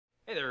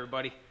Hey there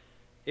everybody.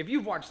 If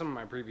you've watched some of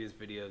my previous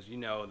videos, you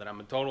know that I'm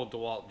a total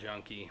DeWalt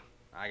junkie.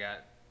 I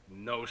got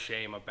no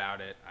shame about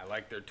it. I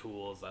like their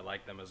tools. I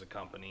like them as a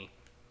company.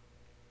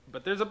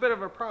 But there's a bit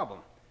of a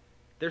problem.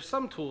 There's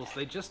some tools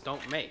they just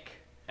don't make.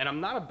 And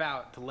I'm not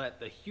about to let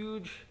the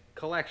huge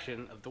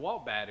collection of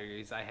DeWalt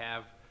batteries I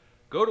have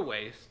go to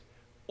waste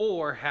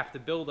or have to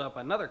build up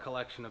another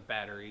collection of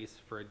batteries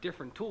for a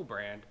different tool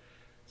brand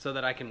so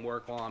that I can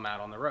work while I'm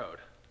out on the road.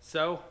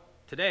 So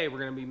today we're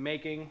going to be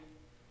making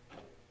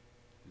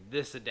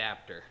this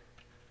adapter.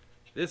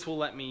 This will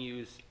let me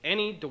use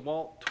any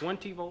DeWalt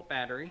 20 volt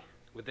battery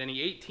with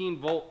any 18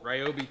 volt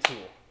Ryobi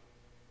tool.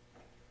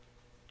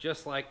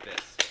 Just like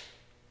this.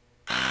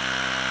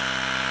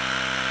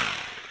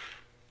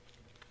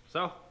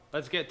 So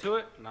let's get to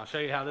it and I'll show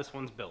you how this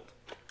one's built.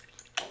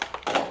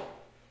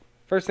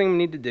 First thing we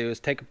need to do is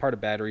take apart a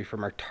battery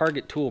from our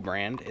Target tool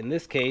brand. In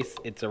this case,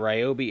 it's a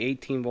Ryobi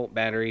 18 volt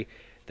battery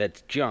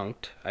that's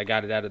junked. I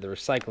got it out of the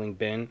recycling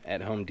bin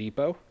at Home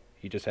Depot.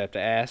 You just have to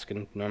ask,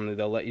 and normally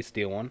they'll let you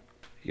steal one.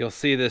 You'll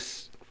see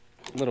this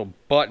little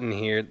button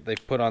here that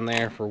they've put on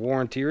there for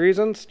warranty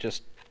reasons.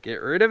 Just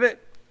get rid of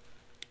it.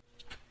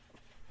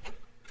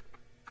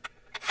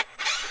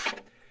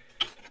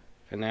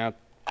 And now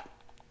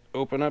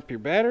open up your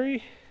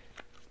battery.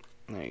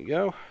 There you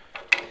go.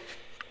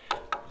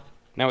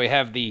 Now we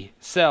have the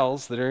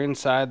cells that are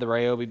inside the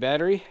Ryobi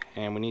battery,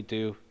 and we need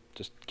to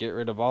just get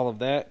rid of all of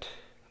that.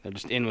 They're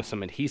just in with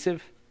some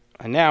adhesive.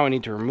 And now we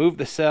need to remove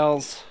the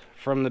cells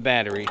from the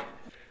battery.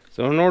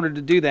 So in order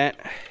to do that,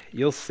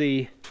 you'll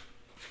see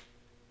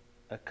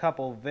a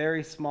couple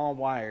very small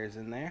wires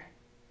in there,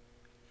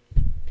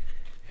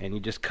 and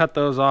you just cut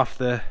those off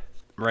the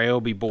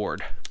Ryobi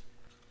board.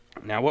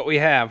 Now what we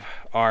have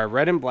are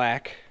red and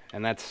black,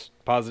 and that's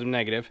positive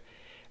negative,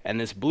 and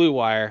this blue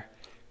wire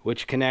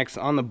which connects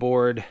on the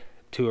board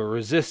to a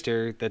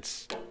resistor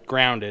that's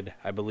grounded,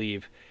 I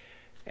believe,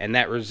 and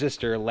that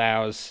resistor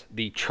allows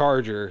the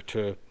charger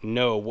to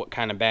know what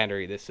kind of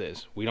battery this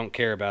is. We don't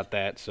care about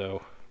that,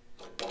 so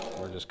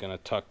we're just going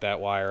to tuck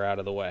that wire out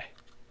of the way.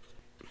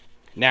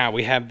 Now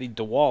we have the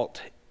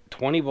DeWalt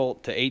 20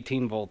 volt to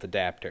 18 volt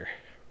adapter,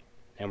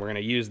 and we're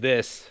going to use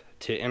this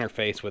to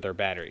interface with our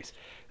batteries.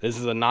 This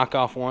is a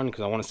knockoff one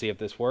because I want to see if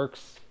this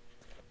works.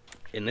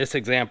 In this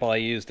example, I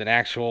used an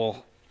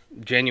actual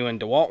genuine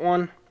DeWalt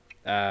one.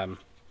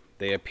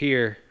 They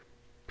appear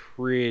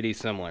pretty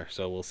similar,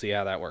 so we'll see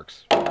how that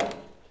works.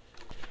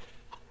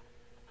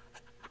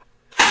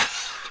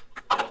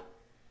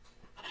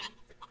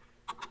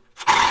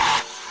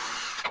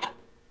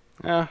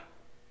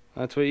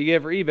 That's what you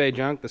get for eBay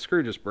junk. The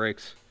screw just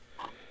breaks.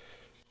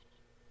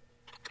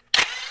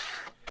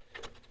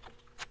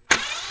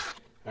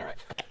 Alright.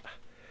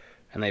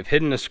 And they've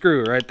hidden a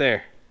screw right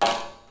there.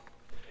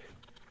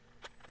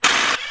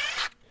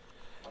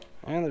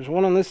 And there's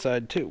one on this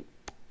side too.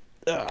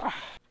 Ugh.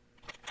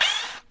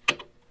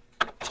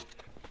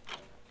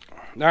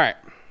 Alright,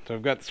 so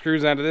I've got the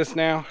screws out of this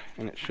now,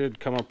 and it should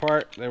come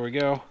apart. There we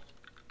go.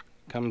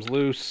 Comes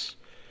loose.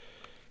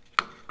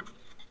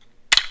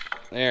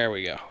 There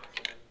we go.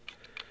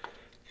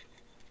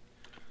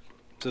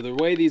 So the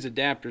way these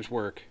adapters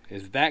work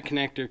is that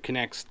connector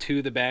connects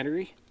to the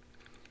battery,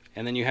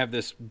 and then you have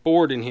this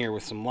board in here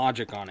with some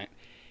logic on it.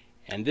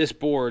 And this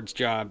board's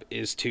job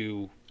is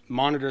to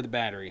monitor the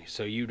battery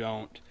so you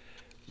don't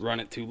run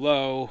it too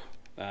low,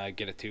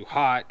 get it too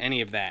hot, any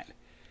of that.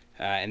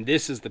 And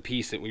this is the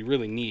piece that we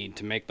really need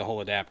to make the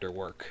whole adapter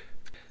work.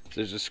 So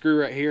there's a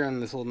screw right here on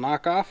this little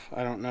knockoff.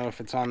 I don't know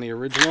if it's on the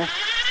original.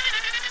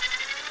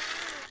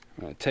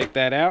 I'm going to take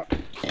that out,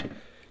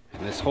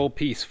 and this whole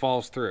piece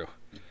falls through.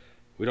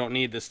 We don't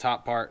need this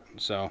top part,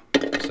 so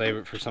save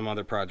it for some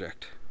other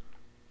project.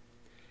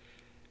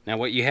 Now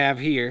what you have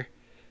here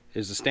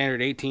is the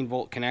standard 18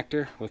 volt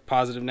connector with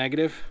positive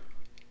negative,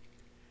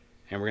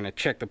 and we're going to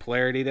check the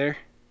polarity there.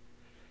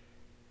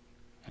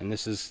 And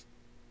this is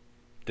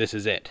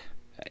it.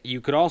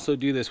 You could also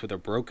do this with a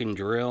broken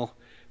drill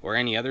or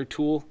any other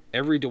tool.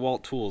 Every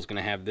DeWalt tool is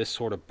going to have this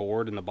sort of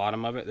board in the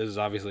bottom of it. This is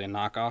obviously a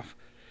knockoff,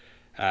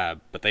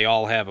 but they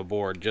all have a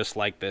board just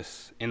like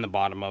this in the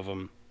bottom of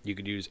them. You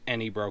could use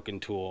any broken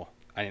tool.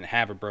 I didn't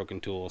have a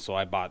broken tool, so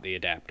I bought the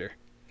adapter.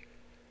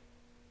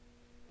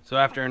 So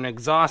after an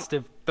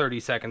exhaustive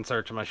 30-second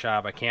search of my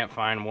shop, I can't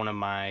find one of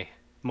my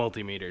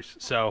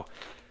multimeters. So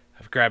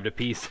I've grabbed a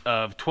piece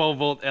of 12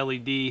 volt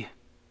LED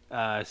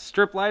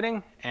strip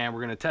lighting, and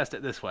we're going to test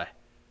it this way.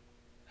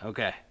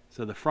 Okay,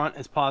 so the front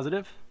is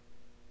positive,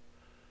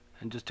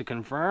 and just to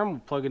confirm, we'll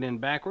plug it in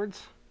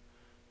backwards.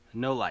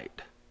 No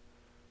light.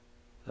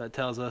 That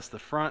tells us the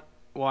front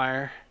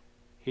wire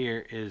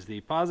here is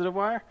the positive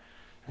wire,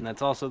 and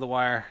that's also the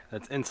wire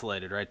that's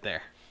insulated right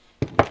there.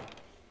 So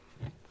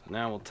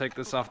now we'll take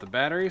this off the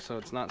battery so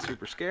it's not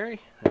super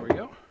scary. There we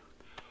go.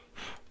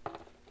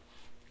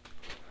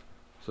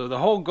 So the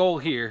whole goal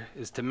here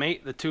is to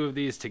mate the two of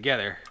these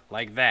together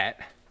like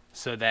that,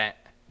 so that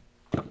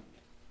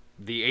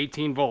the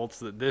 18 volts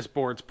that this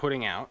board's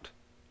putting out,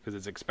 because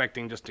it's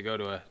expecting just to go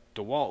to a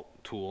DeWalt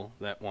tool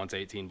that wants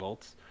 18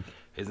 volts,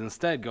 is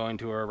instead going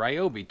to a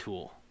Ryobi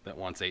tool that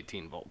wants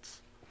 18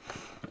 volts.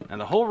 And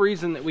the whole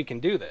reason that we can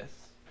do this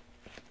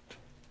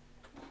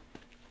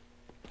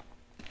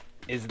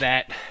is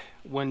that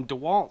when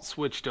DeWalt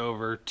switched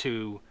over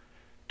to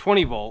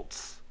 20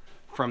 volts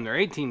from their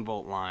 18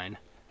 volt line,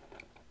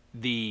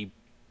 the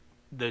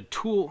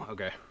tool,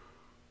 okay,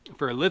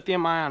 for a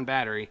lithium ion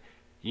battery,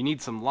 you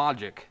need some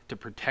logic to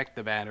protect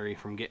the battery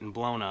from getting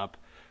blown up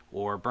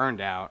or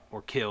burned out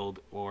or killed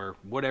or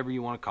whatever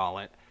you want to call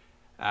it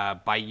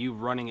by you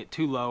running it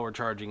too low or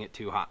charging it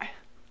too high.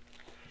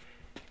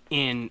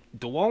 In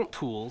DeWalt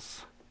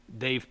tools,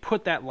 they've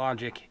put that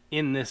logic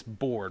in this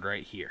board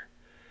right here.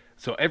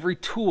 So every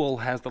tool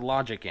has the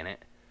logic in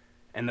it,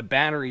 and the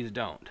batteries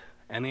don't.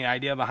 And the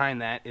idea behind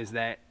that is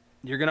that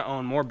you're going to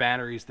own more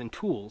batteries than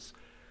tools,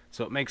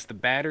 so it makes the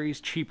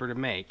batteries cheaper to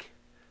make.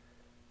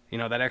 You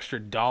know, that extra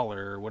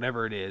dollar or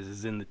whatever it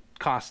is in the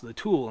cost of the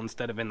tool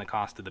instead of in the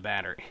cost of the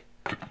battery.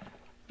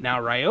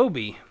 Now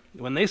Ryobi,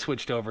 when they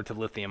switched over to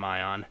lithium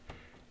ion,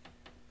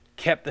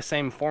 kept the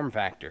same form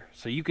factor.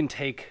 So you can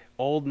take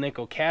old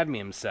nickel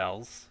cadmium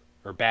cells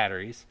or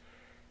batteries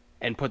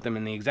and put them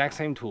in the exact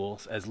same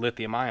tools as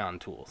lithium ion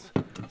tools.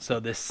 So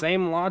this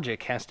same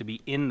logic has to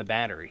be in the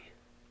battery.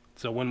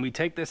 So when we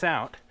take this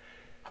out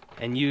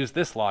and use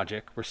this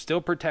logic, we're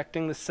still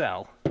protecting the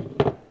cell,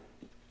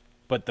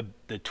 but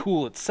the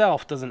tool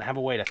itself doesn't have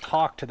a way to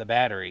talk to the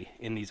battery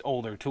in these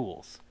older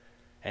tools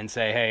and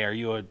say, hey, are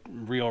you a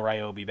real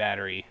Ryobi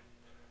battery?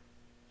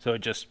 So it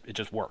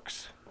just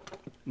works.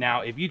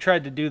 Now, if you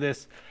tried to do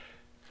this,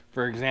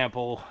 for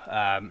example,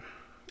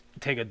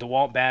 take a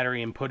DeWalt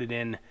battery and put it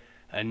in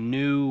a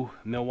new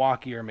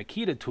Milwaukee or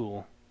Makita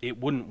tool, it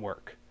wouldn't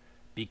work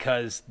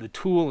because the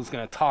tool is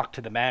going to talk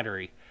to the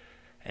battery,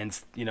 and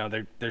you know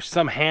there's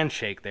some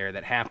handshake there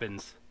that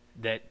happens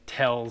that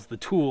tells the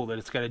tool that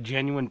it's got a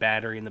genuine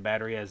battery and the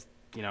battery has,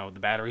 you know, the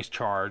battery's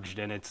charged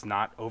and it's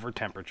not over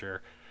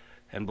temperature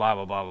and blah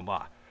blah blah blah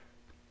blah.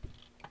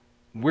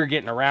 We're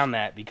getting around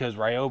that because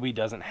Ryobi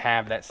doesn't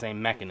have that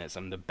same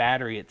mechanism. The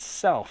battery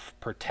itself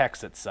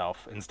protects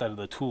itself instead of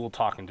the tool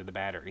talking to the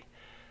battery.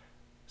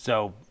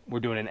 So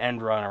we're doing an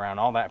end run around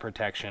all that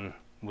protection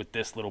with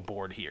this little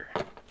board here.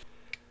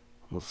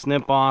 We'll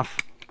snip off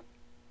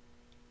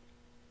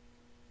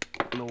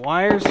the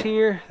wires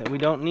here that we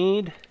don't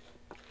need.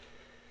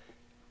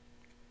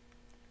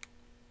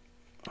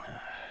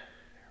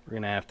 We're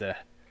going to have to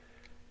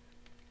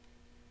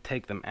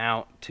take them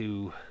out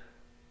to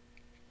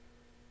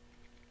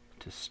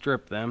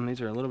strip them.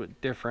 These are a little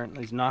bit different.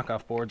 These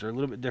knockoff boards are a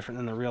little bit different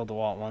than the real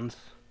DeWalt ones.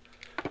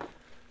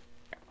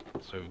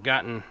 So we've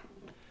gotten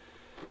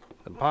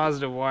the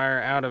positive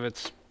wire out of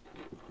its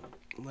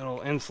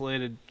little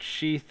insulated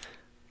sheath.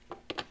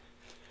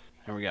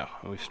 There we go.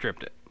 We've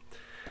stripped it.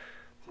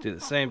 Do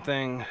the same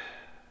thing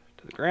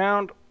to the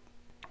ground.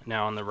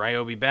 Now on the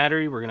Ryobi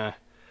battery, we're going to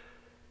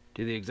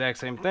do the exact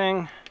same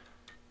thing.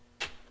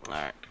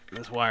 Alright,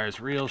 this wire is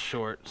real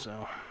short,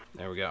 so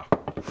there we go.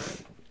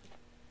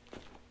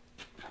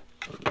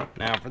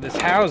 Now for this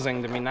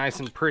housing to be nice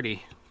and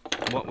pretty,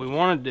 what we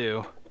want to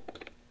do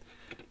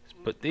is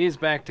put these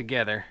back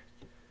together,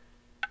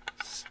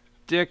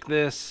 stick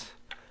this,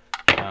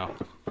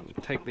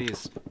 take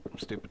these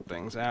stupid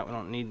things out, we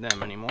don't need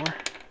them anymore.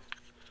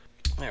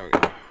 There we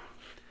go.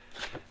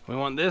 We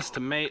want this to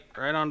mate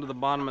right onto the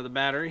bottom of the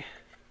battery,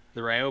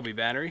 the Ryobi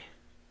battery.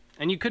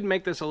 And you could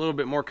make this a little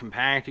bit more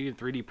compact, you could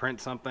 3D print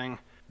something,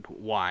 but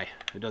why?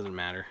 It doesn't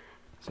matter.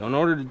 So in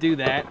order to do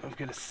that, we've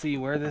got to see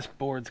where this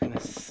board's going to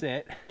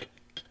sit. It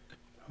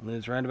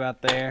lives right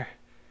about there.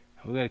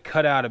 We've got to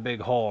cut out a big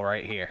hole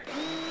right here.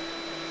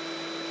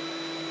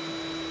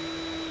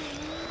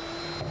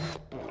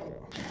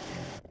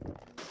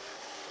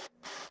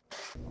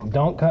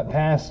 Don't cut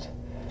past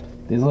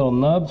these little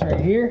nubs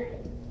right here.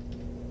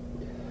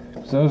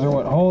 So those are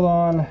what hold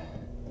on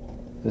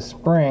the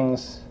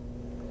springs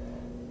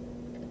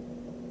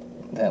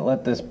that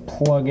let this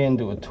plug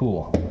into a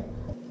tool.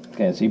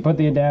 Okay, so you put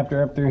the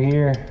adapter up through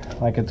here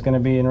like it's going to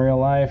be in real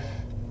life.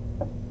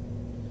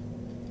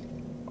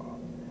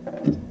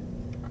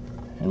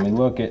 And we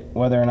look at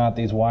whether or not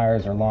these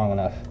wires are long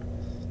enough.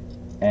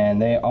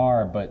 And they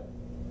are, but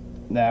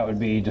that would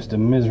be just a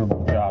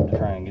miserable job to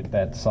try and get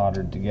that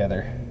soldered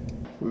together.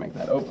 Make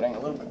that opening a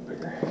little bit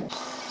bigger.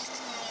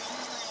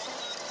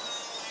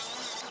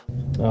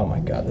 Oh my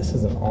god, this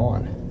isn't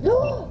on.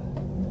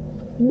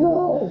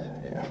 No!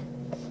 Yeah.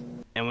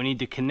 And we need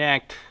to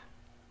connect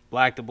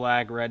black to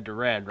black, red to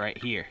red right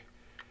here.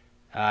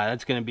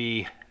 That's going to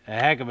be a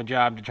heck of a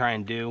job to try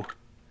and do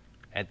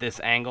at this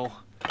angle.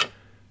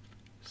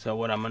 So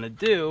what I'm going to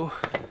do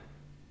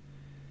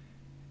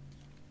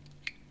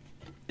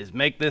is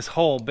make this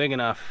hole big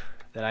enough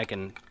that I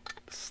can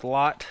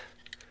slot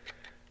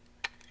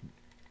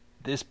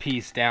this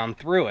piece down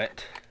through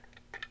it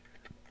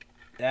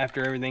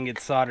after everything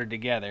gets soldered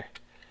together.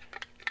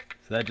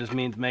 So that just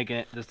means making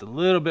it just a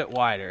little bit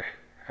wider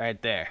right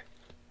there.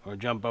 We'll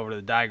jump over to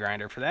the die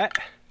grinder for that.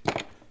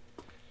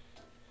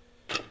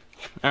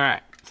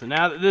 Alright, so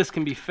now that this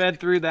can be fed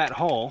through that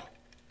hole,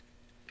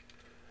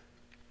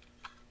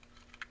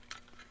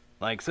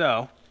 like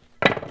so,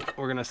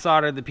 we're going to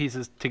solder the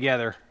pieces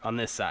together on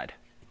this side.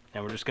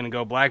 And we're just going to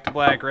go black to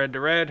black, red to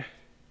red.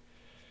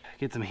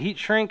 Get some heat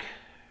shrink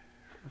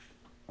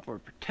for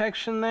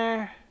protection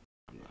there.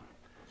 So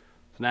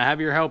now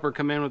have your helper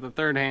come in with the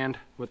third hand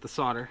with the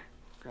solder.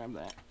 Grab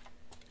that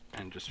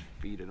and just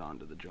feed it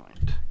onto the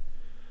joint.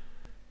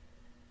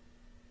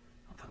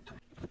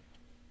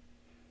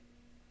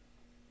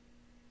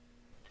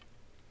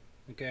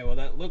 Okay, well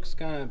that looks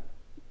kind of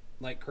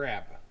like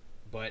crap,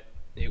 but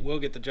it will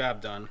get the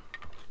job done.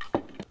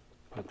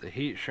 Put the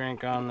heat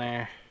shrink on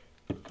there.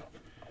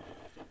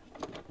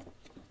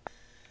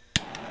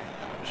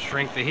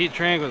 Shrink the heat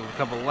shrink with a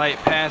couple light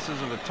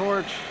passes of a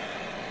torch.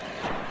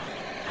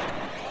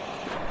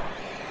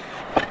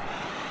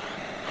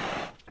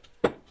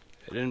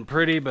 It isn't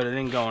pretty, but it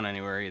ain't going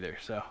anywhere either,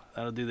 so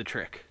that'll do the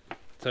trick.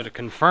 So to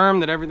confirm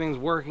that everything's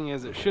working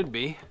as it should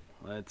be,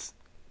 let's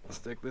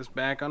stick this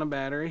back on a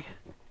battery,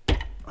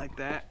 like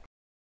that.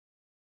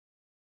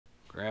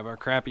 Grab our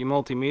crappy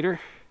multimeter,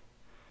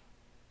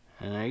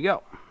 and there you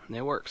go,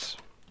 it works.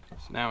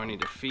 So now we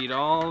need to feed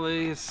all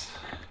these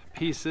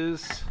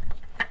pieces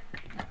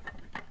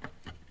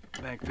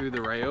back through the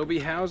Ryobi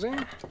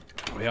housing.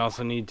 We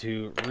also need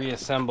to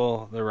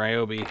reassemble the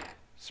Ryobi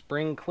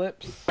spring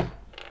clips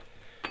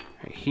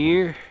right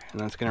here, and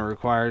that's going to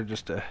require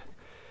just a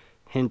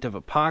hint of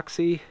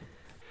epoxy.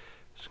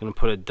 Just going to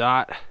put a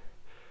dot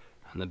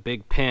on the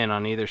big pin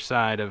on either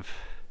side of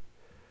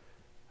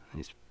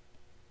these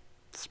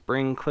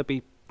spring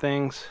clippy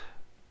things.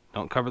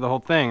 Don't cover the whole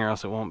thing or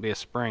else it won't be a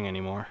spring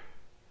anymore.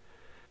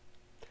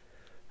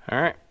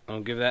 Alright,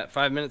 I'll give that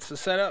 5 minutes to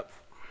set up.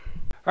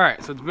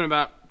 Alright, so it's been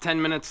about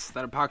 10 minutes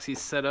that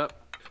epoxy's set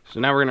up. So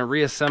now we're going to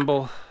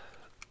reassemble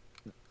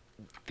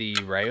the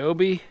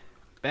Ryobi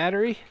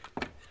battery.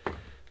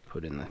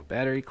 Put in the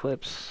battery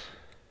clips.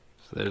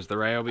 So there's the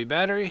Ryobi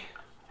battery.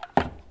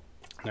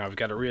 Now we've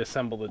got to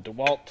reassemble the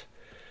DeWalt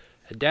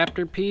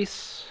adapter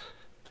piece.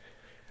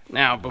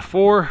 Now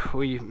before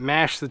we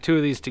mash the two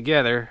of these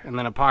together and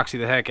then epoxy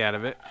the heck out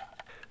of it,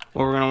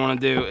 what we're going to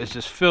want to do is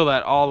just fill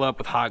that all up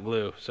with hot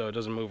glue so it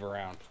doesn't move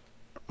around.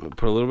 We'll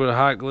put a little bit of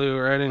hot glue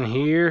right in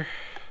here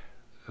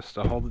just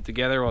to hold it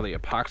together while the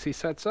epoxy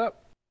sets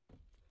up.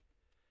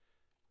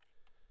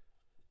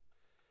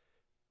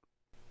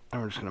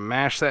 And we're just going to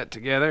mash that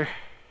together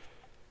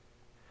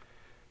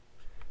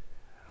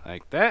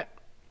like that.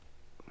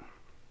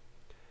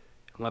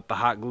 Let the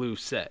hot glue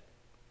set.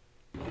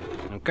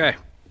 Okay,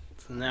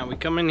 so now we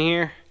come in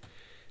here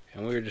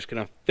and we're just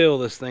going to fill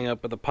this thing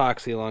up with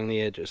epoxy along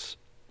the edges.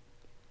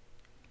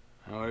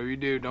 Now, whatever you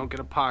do, don't get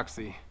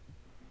epoxy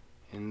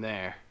in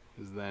there,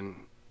 because then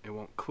it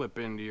won't clip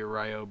into your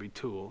Ryobi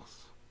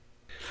tools.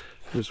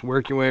 Just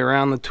work your way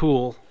around the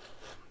tool,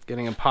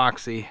 getting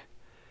epoxy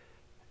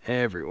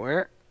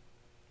everywhere.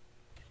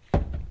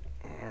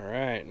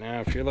 Alright,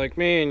 now if you're like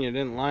me and you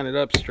didn't line it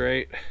up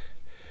straight,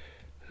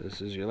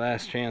 this is your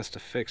last chance to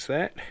fix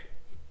that.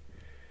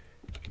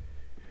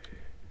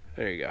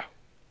 There you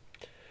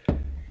go.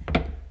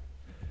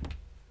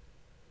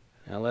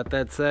 Now let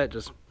that set.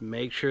 Just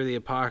make sure the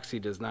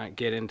epoxy does not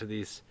get into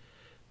these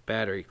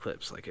battery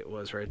clips like it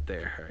was right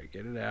there. Alright,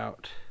 get it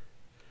out.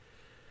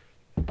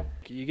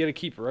 You got to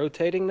keep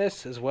rotating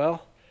this as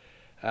well,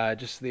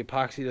 just so the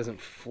epoxy doesn't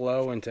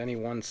flow into any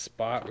one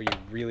spot where you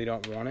really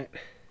don't want it.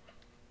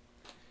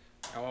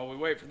 Now while we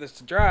wait for this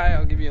to dry,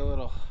 I'll give you a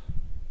little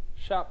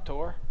shop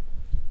tour.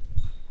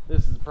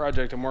 This is the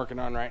project I'm working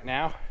on right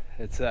now.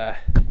 It's a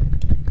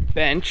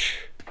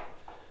bench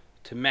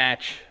to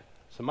match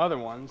some other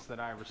ones that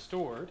I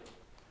restored.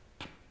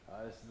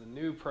 This is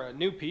a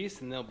new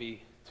piece, and there'll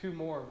be 2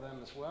 more of them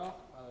as well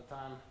by the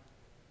time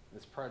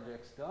this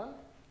project's done.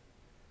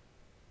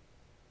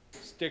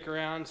 Stick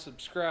around,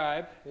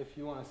 subscribe if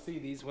you want to see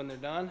these when they're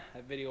done.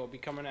 That video will be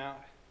coming out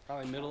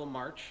probably middle of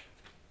March.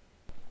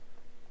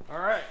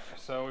 Alright,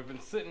 so we've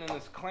been sitting in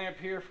this clamp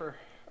here for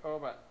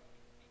about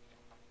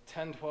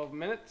 10-12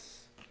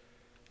 minutes.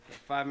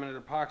 The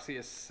 5-minute epoxy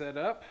is set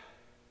up.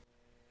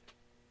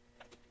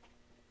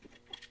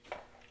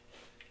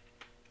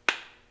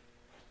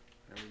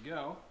 There we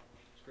go.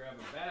 Let's grab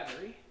a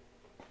battery.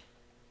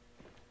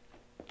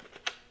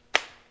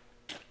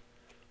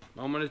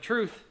 Moment of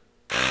truth.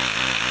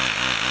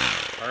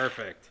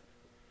 Perfect.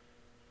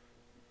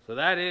 So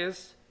that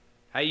is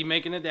how you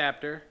make an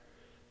adapter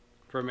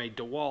from a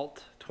DeWalt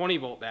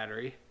 20-volt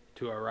battery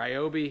to a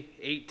Ryobi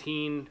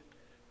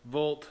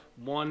 18-volt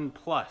 1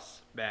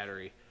 Plus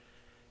battery.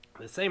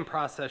 The same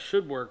process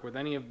should work with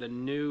any of the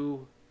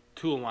new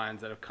tool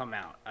lines that have come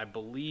out. I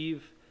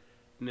believe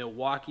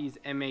Milwaukee's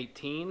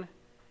M18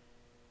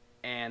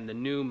 and the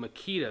new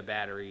Makita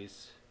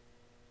batteries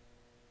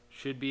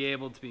should be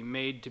able to be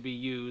made to be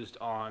used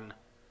on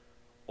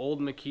old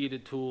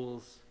Makita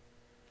tools,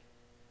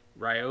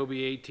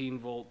 Ryobi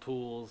 18-volt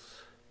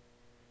tools,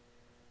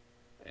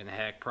 and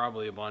heck,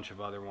 probably a bunch of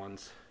other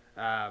ones.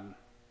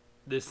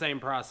 This same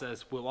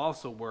process will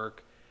also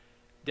work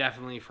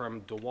definitely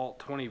from DeWalt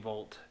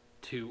 20-volt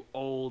to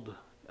old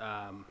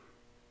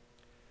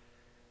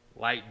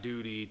light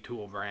duty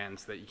tool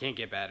brands that you can't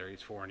get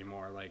batteries for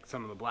anymore, like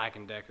some of the Black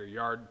 & Decker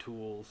yard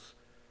tools,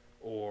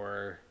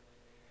 or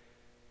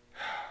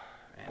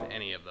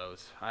any of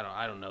those. I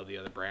don't know the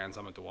other brands.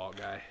 I'm a DeWalt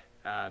guy.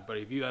 But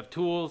if you have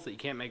tools that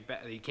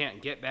you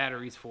can't get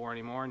batteries for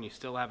anymore, and you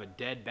still have a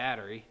dead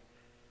battery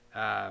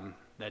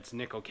that's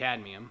nickel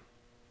cadmium,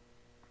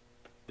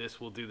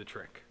 this will do the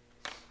trick.